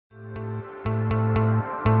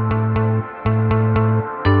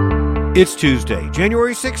It's Tuesday,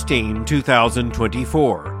 January 16,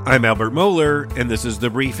 2024. I'm Albert Mohler, and this is The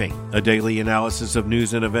Briefing, a daily analysis of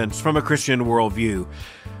news and events from a Christian worldview.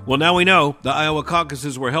 Well, now we know the Iowa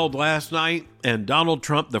caucuses were held last night, and Donald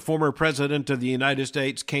Trump, the former president of the United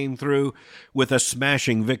States, came through with a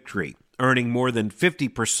smashing victory, earning more than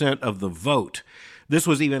 50% of the vote. This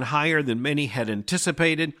was even higher than many had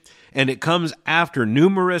anticipated, and it comes after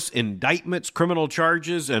numerous indictments, criminal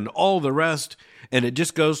charges, and all the rest. And it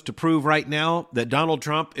just goes to prove right now that Donald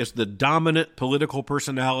Trump is the dominant political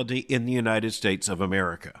personality in the United States of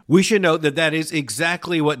America. We should note that that is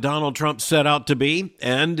exactly what Donald Trump set out to be,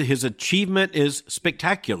 and his achievement is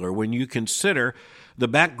spectacular when you consider the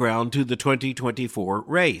background to the 2024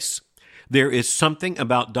 race. There is something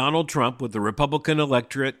about Donald Trump with the Republican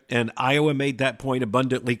electorate, and Iowa made that point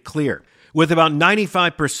abundantly clear. With about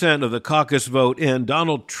 95% of the caucus vote in,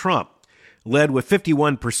 Donald Trump led with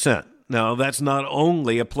 51%. Now, that's not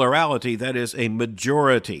only a plurality, that is a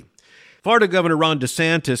majority. Florida Governor Ron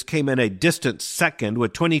DeSantis came in a distant second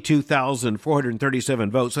with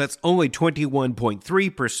 22,437 votes. That's only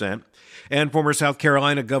 21.3%. And former South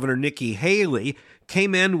Carolina Governor Nikki Haley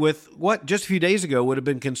came in with what just a few days ago would have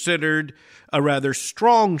been considered a rather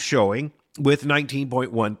strong showing with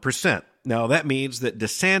 19.1%. Now, that means that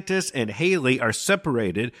DeSantis and Haley are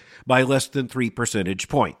separated by less than 3 percentage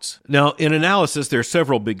points. Now, in analysis, there are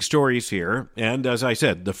several big stories here. And as I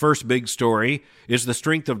said, the first big story is the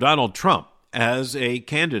strength of Donald Trump as a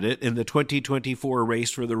candidate in the 2024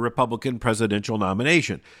 race for the Republican presidential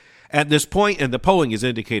nomination. At this point, and the polling has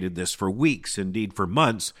indicated this for weeks, indeed for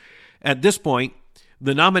months, at this point,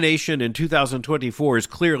 the nomination in 2024 is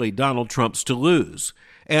clearly Donald Trump's to lose.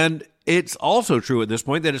 And it's also true at this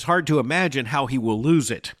point that it's hard to imagine how he will lose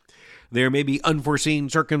it. There may be unforeseen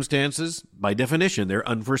circumstances. By definition, they're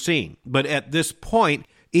unforeseen. But at this point,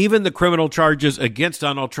 even the criminal charges against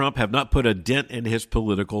Donald Trump have not put a dent in his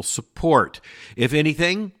political support. If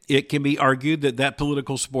anything, it can be argued that that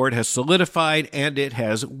political support has solidified and it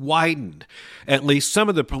has widened. At least some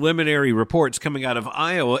of the preliminary reports coming out of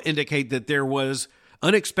Iowa indicate that there was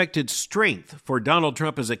unexpected strength for Donald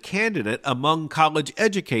Trump as a candidate among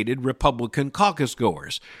college-educated Republican caucus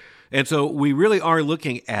goers. And so we really are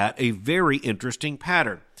looking at a very interesting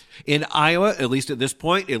pattern. In Iowa, at least at this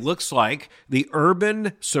point, it looks like the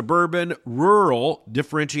urban, suburban, rural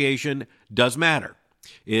differentiation does matter.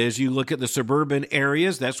 As you look at the suburban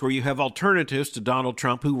areas, that's where you have alternatives to Donald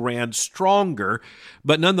Trump who ran stronger.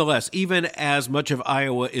 But nonetheless, even as much of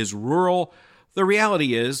Iowa is rural, the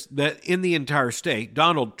reality is that in the entire state,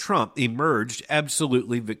 Donald Trump emerged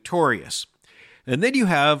absolutely victorious. And then you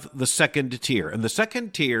have the second tier. And the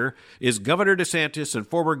second tier is Governor DeSantis and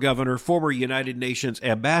former United Nations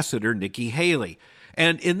Ambassador Nikki Haley.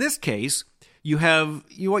 And in this case, you have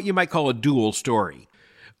what you might call a dual story.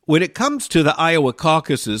 When it comes to the Iowa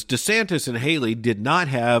caucuses, DeSantis and Haley did not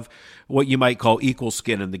have what you might call equal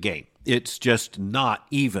skin in the game. It's just not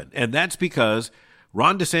even. And that's because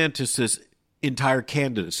Ron DeSantis' entire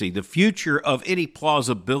candidacy, the future of any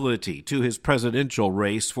plausibility to his presidential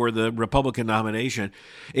race for the Republican nomination,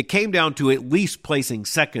 it came down to at least placing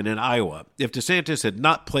second in Iowa. If DeSantis had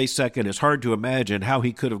not placed second, it's hard to imagine how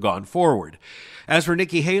he could have gone forward. As for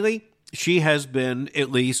Nikki Haley, she has been,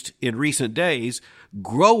 at least in recent days,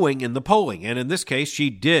 growing in the polling. And in this case,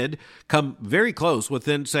 she did come very close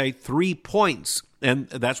within, say, 3 points. And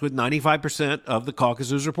that's with 95% of the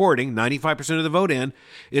caucuses reporting, 95% of the vote in.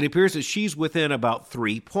 It appears that she's within about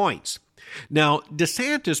 3 points. Now,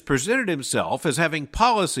 DeSantis presented himself as having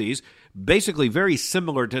policies basically very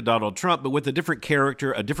similar to Donald Trump, but with a different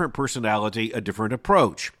character, a different personality, a different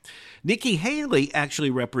approach. Nikki Haley actually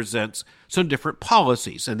represents some different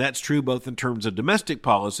policies, and that's true both in terms of domestic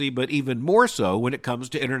policy, but even more so when it comes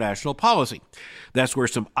to international policy. That's where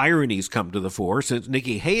some ironies come to the fore, since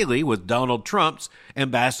Nikki Haley was Donald Trump's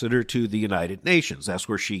ambassador to the United Nations. That's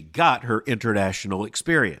where she got her international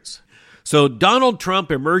experience. So Donald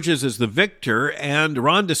Trump emerges as the victor, and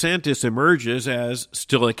Ron DeSantis emerges as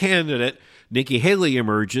still a candidate. Nikki Haley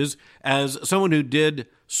emerges as someone who did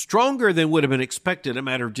stronger than would have been expected a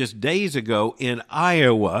matter of just days ago in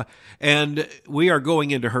Iowa. And we are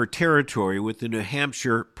going into her territory with the New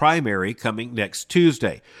Hampshire primary coming next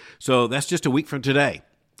Tuesday. So that's just a week from today.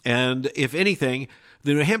 And if anything,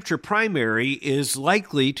 the New Hampshire primary is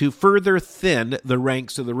likely to further thin the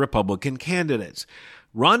ranks of the Republican candidates.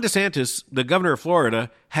 Ron DeSantis, the governor of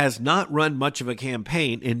Florida, has not run much of a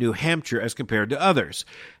campaign in New Hampshire as compared to others.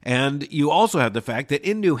 And you also have the fact that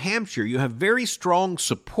in New Hampshire, you have very strong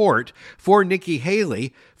support for Nikki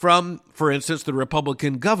Haley from, for instance, the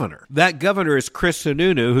Republican governor. That governor is Chris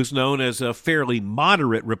Sununu, who's known as a fairly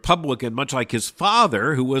moderate Republican, much like his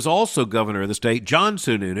father, who was also governor of the state, John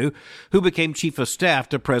Sununu, who became chief of staff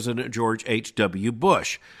to President George H.W.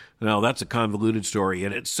 Bush. Now, that's a convoluted story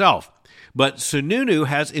in itself. But Sununu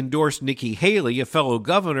has endorsed Nikki Haley, a fellow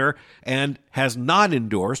governor, and has not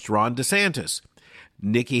endorsed Ron DeSantis.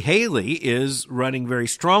 Nikki Haley is running very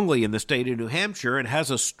strongly in the state of New Hampshire and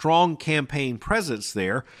has a strong campaign presence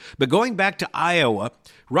there. But going back to Iowa,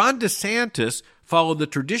 Ron DeSantis followed the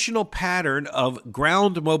traditional pattern of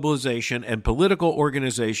ground mobilization and political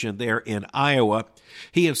organization there in Iowa.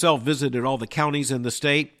 He himself visited all the counties in the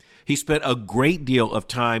state. He spent a great deal of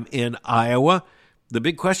time in Iowa. The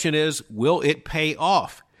big question is, will it pay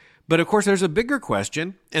off? But of course, there's a bigger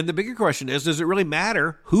question, and the bigger question is, does it really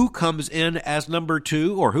matter who comes in as number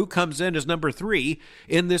 2 or who comes in as number 3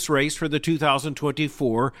 in this race for the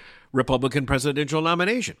 2024 Republican presidential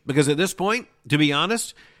nomination? Because at this point, to be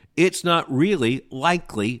honest, it's not really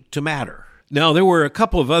likely to matter. Now, there were a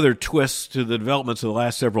couple of other twists to the developments of the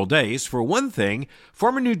last several days. For one thing,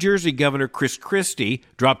 former New Jersey Governor Chris Christie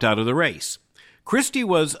dropped out of the race. Christie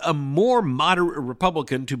was a more moderate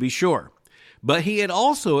Republican, to be sure, but he had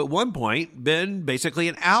also at one point been basically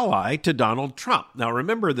an ally to Donald Trump. Now,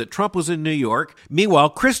 remember that Trump was in New York. Meanwhile,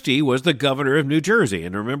 Christie was the governor of New Jersey.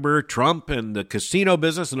 And remember, Trump and the casino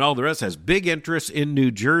business and all the rest has big interests in New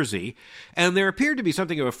Jersey. And there appeared to be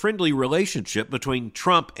something of a friendly relationship between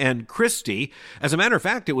Trump and Christie. As a matter of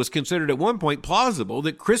fact, it was considered at one point plausible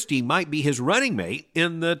that Christie might be his running mate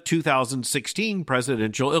in the 2016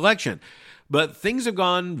 presidential election. But things have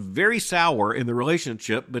gone very sour in the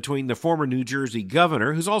relationship between the former New Jersey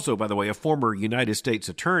governor, who's also, by the way, a former United States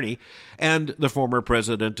attorney, and the former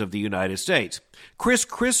president of the United States. Chris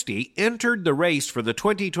Christie entered the race for the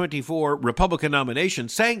 2024 Republican nomination,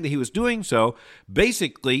 saying that he was doing so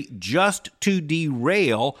basically just to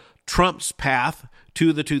derail Trump's path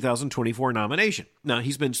to the 2024 nomination. Now,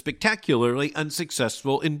 he's been spectacularly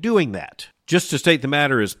unsuccessful in doing that. Just to state the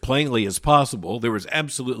matter as plainly as possible, there was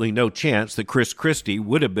absolutely no chance that Chris Christie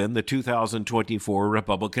would have been the 2024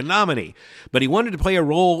 Republican nominee. But he wanted to play a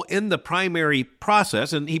role in the primary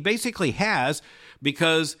process, and he basically has,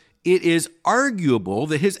 because it is arguable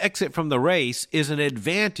that his exit from the race is an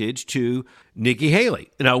advantage to Nikki Haley.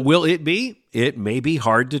 Now, will it be? It may be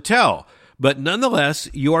hard to tell. But nonetheless,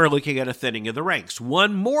 you are looking at a thinning of the ranks.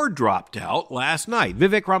 One more dropped out last night.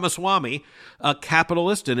 Vivek Ramaswamy, a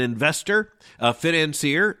capitalist, an investor, a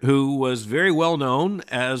financier who was very well known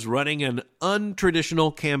as running an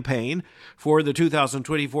untraditional campaign for the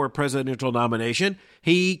 2024 presidential nomination.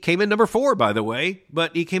 He came in number 4, by the way,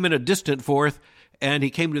 but he came in a distant 4th, and he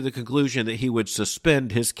came to the conclusion that he would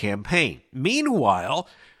suspend his campaign. Meanwhile,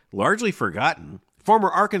 largely forgotten, former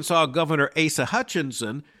Arkansas Governor Asa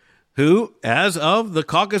Hutchinson, who, as of the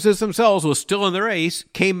caucuses themselves, was still in the race,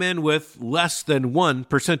 came in with less than 1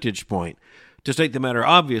 percentage point. To state the matter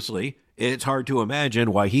obviously, it's hard to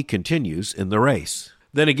imagine why he continues in the race.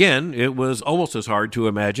 Then again, it was almost as hard to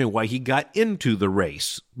imagine why he got into the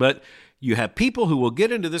race. But you have people who will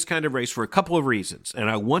get into this kind of race for a couple of reasons, and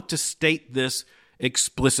I want to state this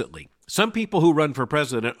explicitly. Some people who run for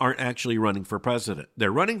president aren't actually running for president.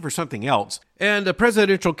 They're running for something else. And a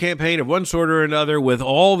presidential campaign of one sort or another, with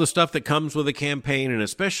all the stuff that comes with a campaign, and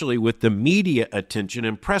especially with the media attention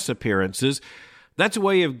and press appearances, that's a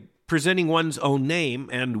way of presenting one's own name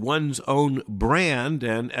and one's own brand.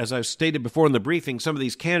 And as I've stated before in the briefing, some of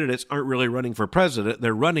these candidates aren't really running for president.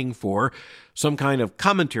 They're running for some kind of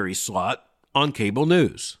commentary slot on cable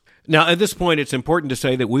news. Now, at this point, it's important to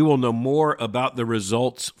say that we will know more about the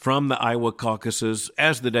results from the Iowa caucuses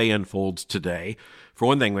as the day unfolds today. For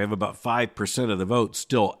one thing, we have about 5% of the vote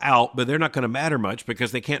still out, but they're not going to matter much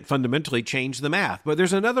because they can't fundamentally change the math. But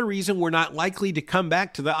there's another reason we're not likely to come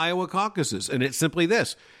back to the Iowa caucuses, and it's simply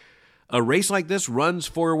this. A race like this runs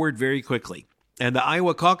forward very quickly, and the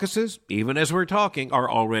Iowa caucuses, even as we're talking, are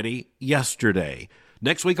already yesterday.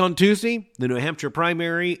 Next week on Tuesday, the New Hampshire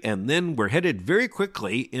primary, and then we're headed very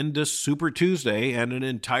quickly into Super Tuesday and an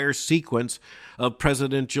entire sequence of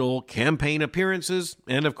presidential campaign appearances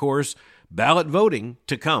and, of course, ballot voting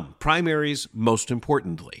to come, primaries most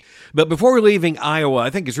importantly. But before we're leaving Iowa, I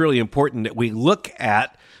think it's really important that we look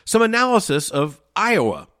at some analysis of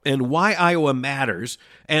Iowa and why Iowa matters,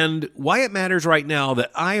 and why it matters right now that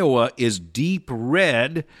Iowa is deep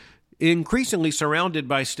red, increasingly surrounded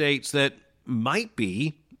by states that might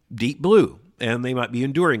be deep blue. and they might be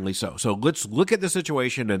enduringly so. So let's look at the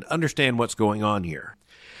situation and understand what's going on here.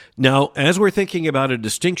 Now, as we're thinking about a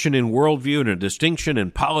distinction in worldview and a distinction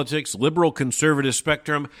in politics, liberal-conservative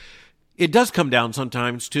spectrum, it does come down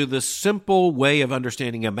sometimes to the simple way of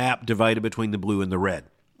understanding a map divided between the blue and the red.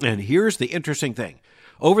 And here's the interesting thing.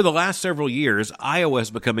 Over the last several years, Iowa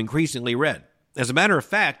has become increasingly red. As a matter of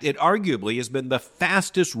fact, it arguably has been the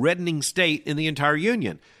fastest reddening state in the entire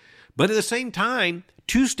union. But at the same time,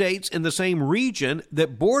 two states in the same region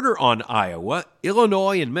that border on Iowa,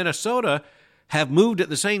 Illinois and Minnesota, have moved at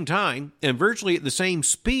the same time and virtually at the same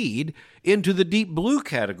speed into the deep blue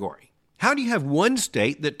category. How do you have one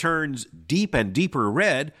state that turns deep and deeper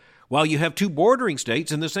red while you have two bordering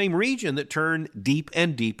states in the same region that turn deep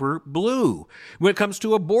and deeper blue? When it comes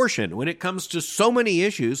to abortion, when it comes to so many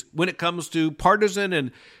issues, when it comes to partisan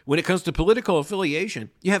and when it comes to political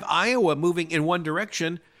affiliation, you have Iowa moving in one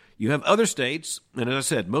direction. You have other states, and as I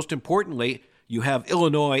said, most importantly, you have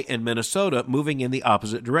Illinois and Minnesota moving in the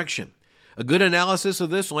opposite direction. A good analysis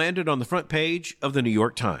of this landed on the front page of the New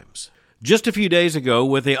York Times. Just a few days ago,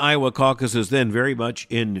 with the Iowa caucuses then very much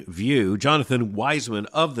in view, Jonathan Weisman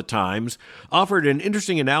of the Times offered an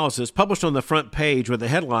interesting analysis published on the front page with the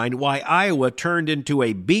headline, "Why Iowa Turned into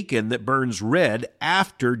a Beacon That Burns Red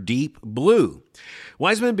After Deep Blue."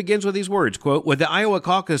 Weisman begins with these words, quote, "With the Iowa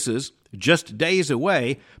caucuses just days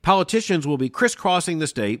away, politicians will be crisscrossing the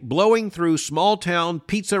state, blowing through small-town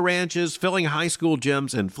pizza ranches, filling high school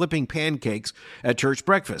gyms, and flipping pancakes at church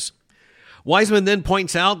breakfast." Weisman then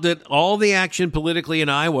points out that all the action politically in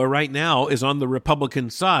Iowa right now is on the Republican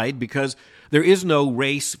side because there is no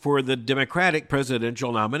race for the Democratic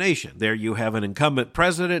presidential nomination. There you have an incumbent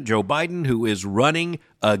president, Joe Biden, who is running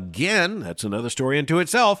again. That's another story unto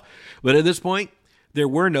itself. But at this point, there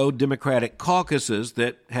were no Democratic caucuses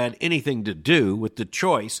that had anything to do with the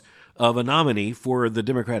choice of a nominee for the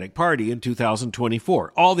Democratic Party in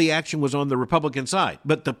 2024. All the action was on the Republican side.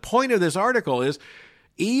 But the point of this article is,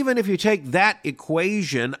 even if you take that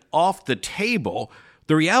equation off the table,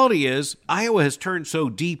 the reality is Iowa has turned so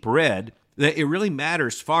deep red that it really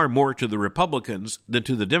matters far more to the Republicans than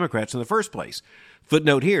to the Democrats in the first place.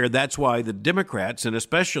 Footnote here, that's why the Democrats, and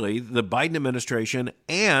especially the Biden administration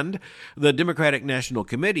and the Democratic National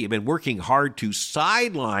Committee, have been working hard to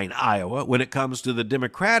sideline Iowa when it comes to the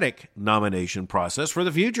Democratic nomination process for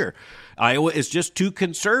the future. Iowa is just too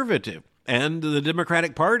conservative, and the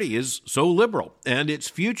Democratic Party is so liberal, and its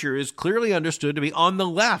future is clearly understood to be on the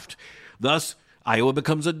left. Thus, Iowa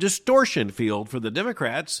becomes a distortion field for the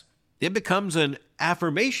Democrats. It becomes an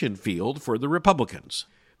affirmation field for the Republicans.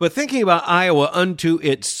 But thinking about Iowa unto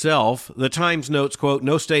itself, the Times notes, quote,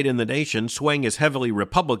 "No state in the nation swaying as heavily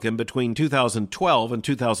Republican between 2012 and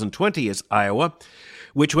 2020 as Iowa,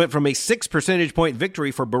 which went from a 6 percentage point victory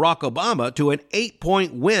for Barack Obama to an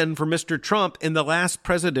 8-point win for Mr. Trump in the last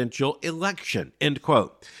presidential election," end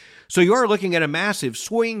quote. So you are looking at a massive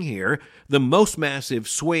swing here, the most massive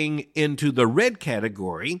swing into the red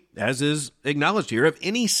category, as is acknowledged here, of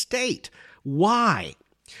any state. Why?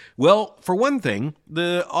 Well, for one thing,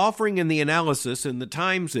 the offering in the analysis in the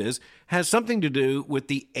Times has something to do with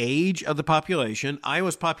the age of the population.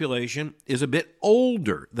 Iowa's population is a bit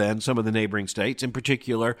older than some of the neighboring states, in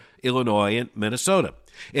particular Illinois and Minnesota.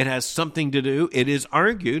 It has something to do, it is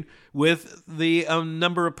argued, with the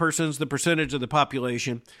number of persons, the percentage of the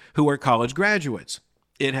population who are college graduates.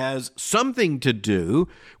 It has something to do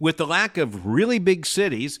with the lack of really big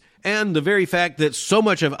cities and the very fact that so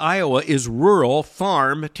much of Iowa is rural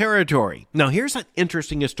farm territory. Now, here's an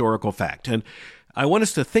interesting historical fact, and I want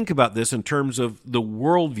us to think about this in terms of the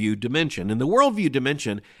worldview dimension. In the worldview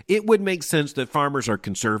dimension, it would make sense that farmers are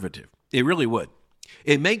conservative. It really would.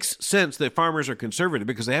 It makes sense that farmers are conservative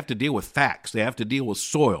because they have to deal with facts. They have to deal with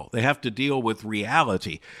soil. They have to deal with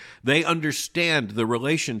reality. They understand the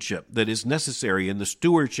relationship that is necessary in the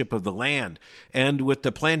stewardship of the land and with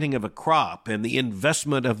the planting of a crop and the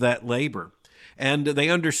investment of that labor. And they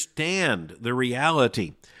understand the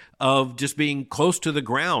reality of just being close to the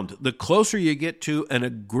ground. The closer you get to an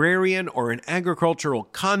agrarian or an agricultural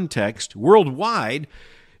context worldwide,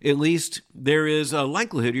 at least there is a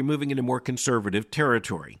likelihood you're moving into more conservative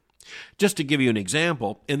territory. Just to give you an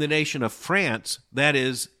example, in the nation of France, that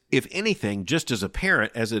is, if anything, just as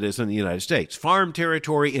apparent as it is in the United States. Farm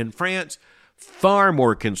territory in France, far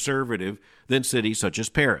more conservative than cities such as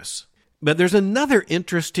Paris. But there's another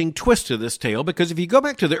interesting twist to this tale, because if you go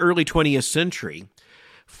back to the early 20th century,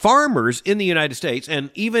 farmers in the United States, and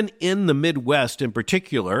even in the Midwest in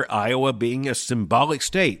particular, Iowa being a symbolic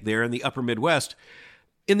state there in the upper Midwest,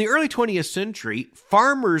 in the early 20th century,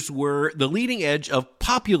 farmers were the leading edge of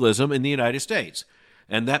populism in the United States.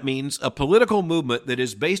 And that means a political movement that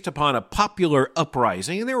is based upon a popular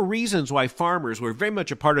uprising. And there were reasons why farmers were very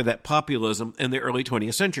much a part of that populism in the early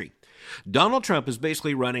 20th century. Donald Trump is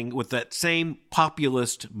basically running with that same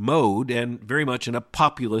populist mode and very much in a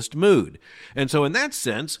populist mood. And so in that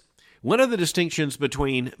sense, one of the distinctions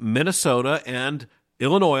between Minnesota and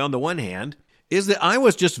Illinois on the one hand is that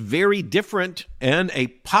Iowa's just very different, and a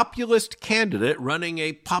populist candidate running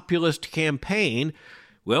a populist campaign,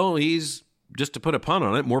 well, he's, just to put a pun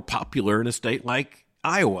on it, more popular in a state like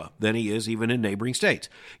Iowa than he is even in neighboring states.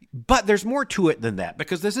 But there's more to it than that,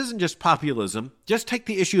 because this isn't just populism. Just take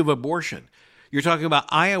the issue of abortion. You're talking about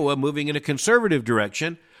Iowa moving in a conservative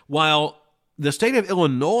direction, while the state of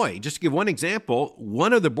Illinois, just to give one example,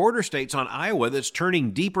 one of the border states on Iowa that's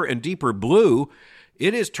turning deeper and deeper blue,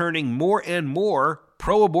 it is turning more and more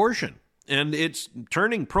pro-abortion. And it's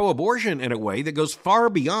turning pro-abortion in a way that goes far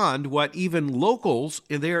beyond what even locals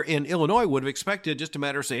there in Illinois would have expected just a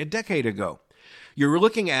matter of, say, a decade ago. You're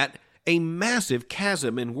looking at a massive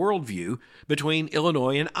chasm in worldview between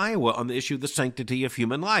Illinois and Iowa on the issue of the sanctity of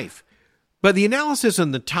human life. But the analysis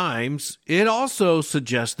in the Times, it also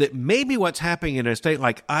suggests that maybe what's happening in a state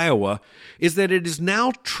like Iowa is that it is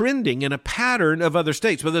now trending in a pattern of other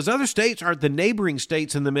states. But those other states aren't the neighboring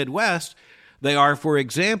states in the Midwest. They are, for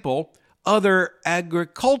example, other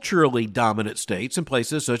agriculturally dominant states in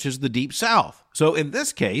places such as the Deep South. So in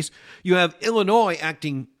this case, you have Illinois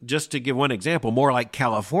acting, just to give one example, more like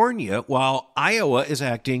California, while Iowa is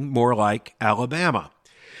acting more like Alabama.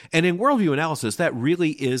 And in worldview analysis, that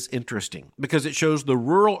really is interesting because it shows the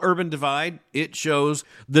rural-urban divide. It shows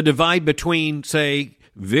the divide between, say,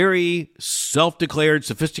 very self-declared,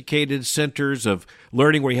 sophisticated centers of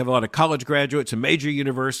learning where you have a lot of college graduates and major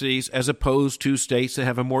universities, as opposed to states that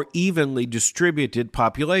have a more evenly distributed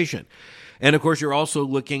population. And, of course, you're also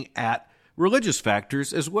looking at religious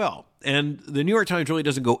factors as well. And the New York Times really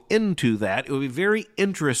doesn't go into that. It would be very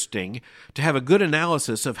interesting to have a good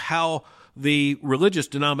analysis of how the religious,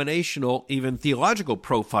 denominational, even theological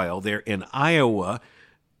profile there in Iowa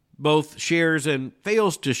both shares and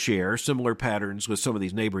fails to share similar patterns with some of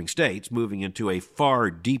these neighboring states, moving into a far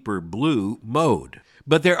deeper blue mode.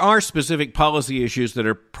 But there are specific policy issues that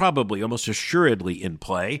are probably almost assuredly in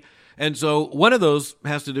play, and so one of those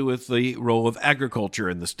has to do with the role of agriculture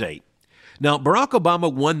in the state. Now, Barack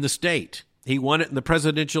Obama won the state. He won it in the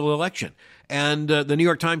presidential election, and the New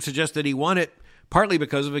York Times suggests that he won it partly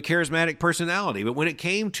because of a charismatic personality. But when it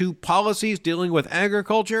came to policies dealing with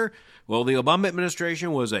agriculture, well, the Obama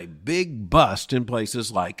administration was a big bust in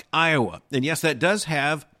places like Iowa. And yes, that does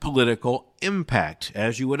have political impact,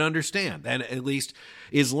 as you would understand. And at least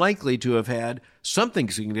is likely to have had something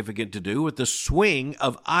significant to do with the swing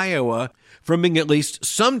of Iowa from being at least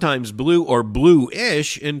sometimes blue or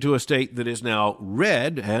blue-ish into a state that is now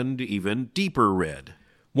red and even deeper red.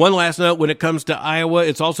 One last note, when it comes to Iowa,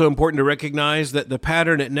 it's also important to recognize that the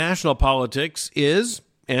pattern at national politics is,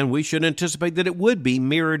 and we should anticipate that it would be,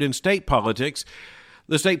 mirrored in state politics.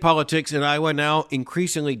 The state politics in Iowa now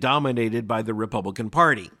increasingly dominated by the Republican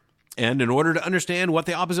Party. And in order to understand what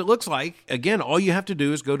the opposite looks like, again, all you have to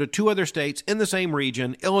do is go to two other states in the same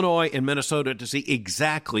region, Illinois and Minnesota, to see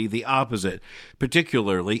exactly the opposite,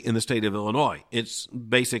 particularly in the state of Illinois. It's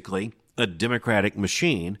basically a Democratic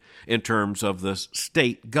machine in terms of the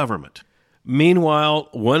state government. Meanwhile,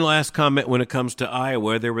 one last comment when it comes to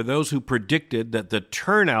Iowa. There were those who predicted that the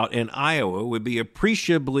turnout in Iowa would be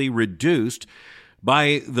appreciably reduced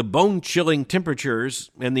by the bone-chilling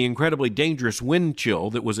temperatures and the incredibly dangerous wind chill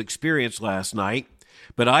that was experienced last night.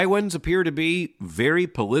 But Iowans appear to be very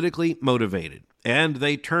politically motivated, and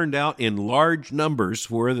they turned out in large numbers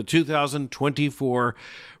for the 2024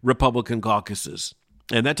 Republican caucuses.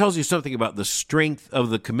 And that tells you something about the strength of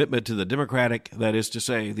the commitment to the Democratic, that is to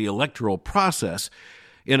say, the electoral process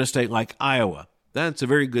in a state like Iowa. That's a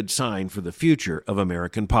very good sign for the future of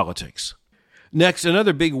American politics. Next,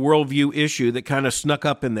 another big worldview issue that kind of snuck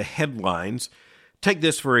up in the headlines. Take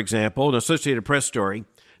this, for example, an Associated Press story.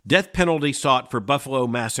 Death penalty sought for Buffalo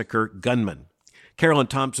massacre gunman. Carolyn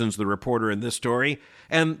Thompson's the reporter in this story.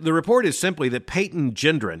 And the report is simply that Peyton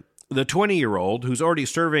Gendron, the 20-year-old who's already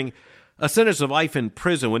serving a sentence of life in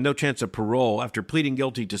prison with no chance of parole after pleading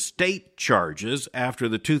guilty to state charges after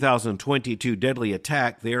the 2022 deadly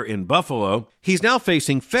attack there in Buffalo. He's now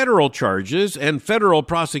facing federal charges and federal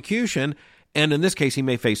prosecution, and in this case, he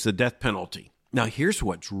may face the death penalty. Now, here's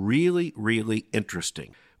what's really, really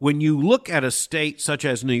interesting. When you look at a state such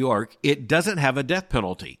as New York, it doesn't have a death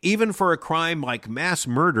penalty, even for a crime like mass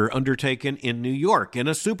murder undertaken in New York in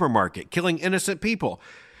a supermarket, killing innocent people.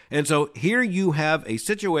 And so here you have a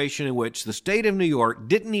situation in which the state of New York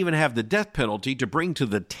didn't even have the death penalty to bring to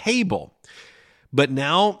the table. But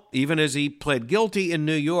now, even as he pled guilty in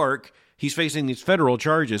New York, he's facing these federal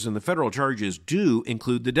charges, and the federal charges do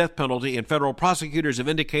include the death penalty, and federal prosecutors have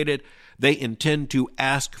indicated they intend to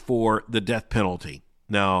ask for the death penalty.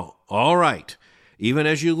 Now, all right, even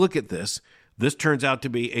as you look at this turns out to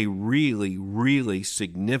be a really, really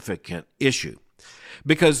significant issue.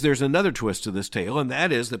 Because there's another twist to this tale, and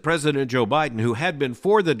that is that President Joe Biden, who had been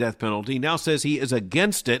for the death penalty, now says he is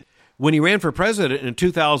against it. When he ran for president in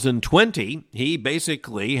 2020, he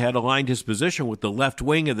basically had aligned his position with the left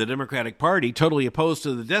wing of the Democratic Party, totally opposed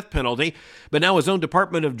to the death penalty. But now his own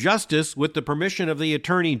Department of Justice, with the permission of the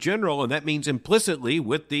Attorney General, and that means implicitly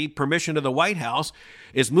with the permission of the White House,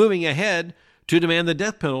 is moving ahead to demand the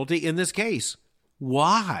death penalty in this case.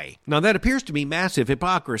 Why? Now, that appears to be massive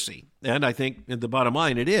hypocrisy, and I think at the bottom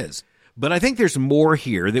line it is. But I think there's more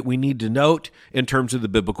here that we need to note in terms of the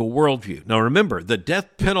biblical worldview. Now remember, the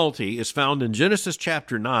death penalty is found in Genesis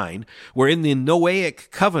chapter 9, where in the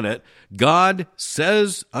Noahic covenant, God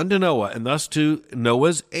says unto Noah, and thus to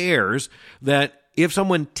Noah's heirs, that if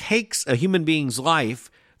someone takes a human being's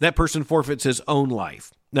life, that person forfeits his own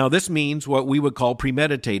life. Now this means what we would call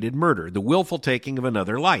premeditated murder, the willful taking of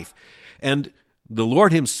another life. And the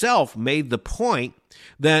Lord himself made the point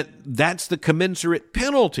that that's the commensurate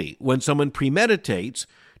penalty when someone premeditates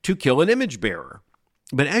to kill an image bearer.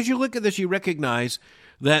 But as you look at this, you recognize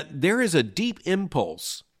that there is a deep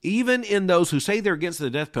impulse, even in those who say they're against the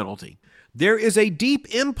death penalty. There is a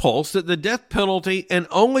deep impulse that the death penalty, and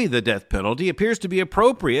only the death penalty, appears to be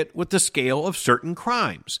appropriate with the scale of certain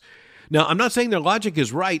crimes. Now, I'm not saying their logic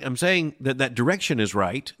is right. I'm saying that that direction is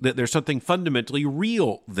right, that there's something fundamentally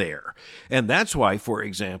real there. And that's why, for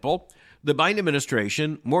example, the Biden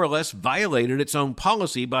administration more or less violated its own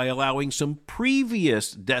policy by allowing some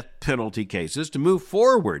previous death penalty cases to move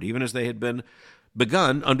forward, even as they had been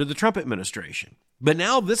begun under the Trump administration. But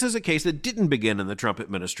now this is a case that didn't begin in the Trump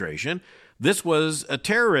administration. This was a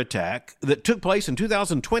terror attack that took place in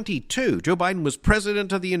 2022. Joe Biden was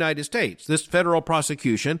president of the United States. This federal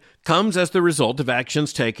prosecution comes as the result of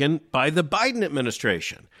actions taken by the Biden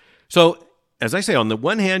administration. So, as I say, on the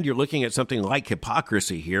one hand, you're looking at something like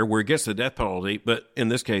hypocrisy here. We're against the death penalty, but in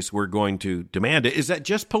this case, we're going to demand it. Is that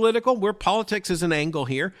just political? Where politics is an angle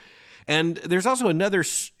here. And there's also another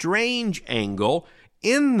strange angle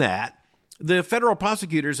in that the federal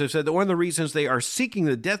prosecutors have said that one of the reasons they are seeking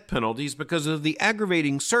the death penalty is because of the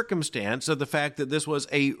aggravating circumstance of the fact that this was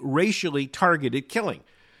a racially targeted killing.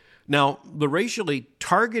 Now, the racially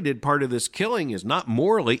targeted part of this killing is not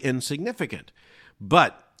morally insignificant,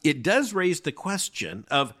 but it does raise the question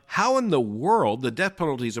of how in the world the death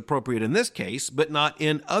penalty is appropriate in this case, but not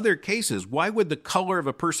in other cases. Why would the color of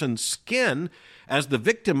a person's skin as the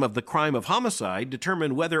victim of the crime of homicide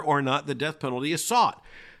determine whether or not the death penalty is sought?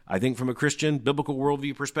 I think from a Christian biblical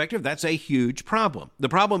worldview perspective, that's a huge problem. The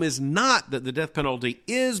problem is not that the death penalty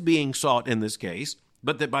is being sought in this case,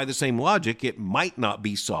 but that by the same logic, it might not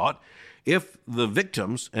be sought if the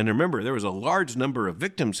victims, and remember, there was a large number of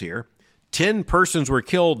victims here, 10 persons were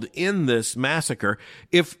killed in this massacre.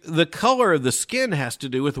 If the color of the skin has to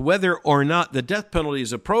do with whether or not the death penalty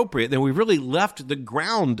is appropriate, then we've really left the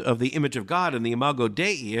ground of the image of God and the Imago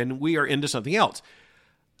Dei, and we are into something else.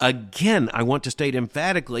 Again, I want to state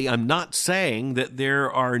emphatically, I'm not saying that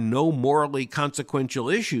there are no morally consequential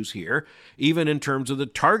issues here, even in terms of the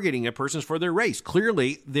targeting of persons for their race.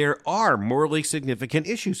 Clearly, there are morally significant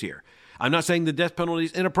issues here. I'm not saying the death penalty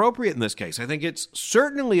is inappropriate in this case. I think it's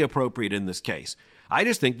certainly appropriate in this case. I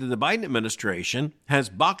just think that the Biden administration has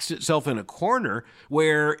boxed itself in a corner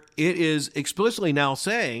where it is explicitly now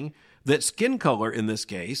saying that skin color in this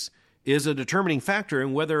case is a determining factor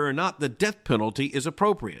in whether or not the death penalty is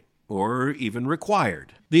appropriate or even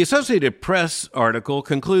required. The Associated Press article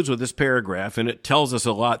concludes with this paragraph, and it tells us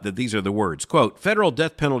a lot that these are the words. Quote, federal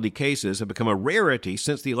death penalty cases have become a rarity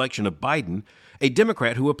since the election of Biden, a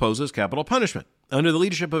Democrat who opposes capital punishment. Under the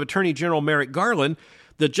leadership of Attorney General Merrick Garland,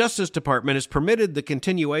 the Justice Department has permitted the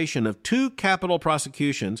continuation of 2 capital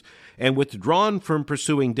prosecutions and withdrawn from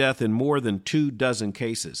pursuing death in more than 24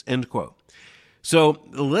 cases, end quote. So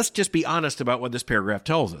let's just be honest about what this paragraph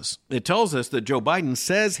tells us. It tells us that Joe Biden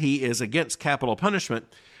says he is against capital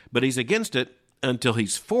punishment, but he's against it until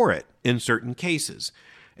he's for it in certain cases.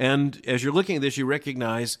 And as you're looking at this, you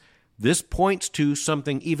recognize this points to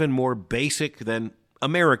something even more basic than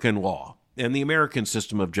American law and the American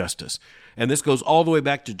system of justice. And this goes all the way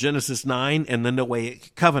back to Genesis 9 and the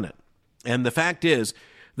Noahic covenant. And the fact is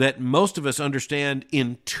that most of us understand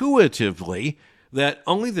intuitively that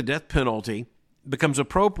only the death penalty becomes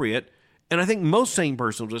appropriate, and I think most sane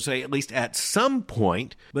persons would say at least at some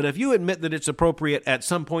point, but if you admit that it's appropriate at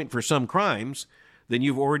some point for some crimes, then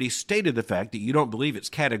you've already stated the fact that you don't believe it's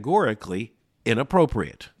categorically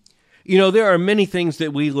inappropriate. You know, there are many things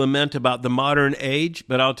that we lament about the modern age,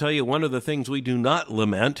 but I'll tell you, one of the things we do not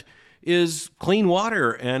lament is clean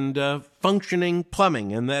water and functioning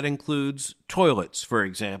plumbing, and that includes toilets, for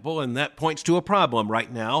example, and that points to a problem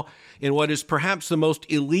right now in what is perhaps the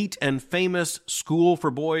most elite and famous school for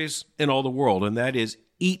boys in all the world, and that is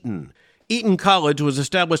Eton. Eton College was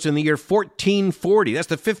established in the year 1440. That's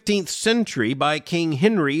the 15th century by King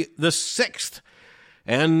Henry VI.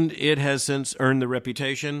 And it has since earned the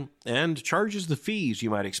reputation and charges the fees you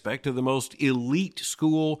might expect of the most elite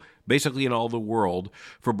school basically in all the world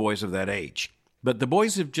for boys of that age. But the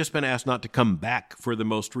boys have just been asked not to come back for the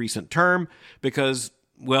most recent term because,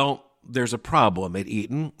 well, there's a problem at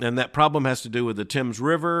Eton, and that problem has to do with the Thames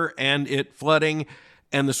River and it flooding,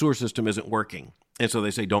 and the sewer system isn't working. And so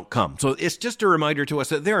they say, don't come. So it's just a reminder to us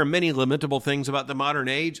that there are many lamentable things about the modern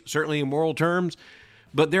age, certainly in moral terms,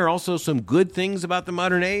 but there are also some good things about the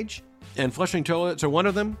modern age, and flushing toilets are one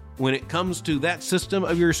of them. When it comes to that system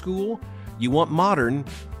of your school, you want modern,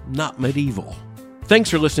 not medieval. Thanks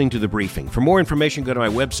for listening to The Briefing. For more information, go to my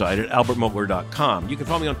website at albertmohler.com. You can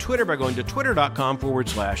follow me on Twitter by going to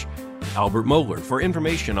twitter.com/Albert Mohler. For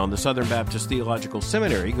information on the Southern Baptist Theological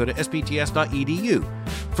Seminary, go to sbts.edu.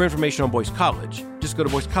 For information on Boyce College, just go to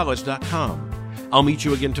boycecollege.com. I'll meet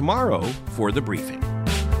you again tomorrow for The Briefing.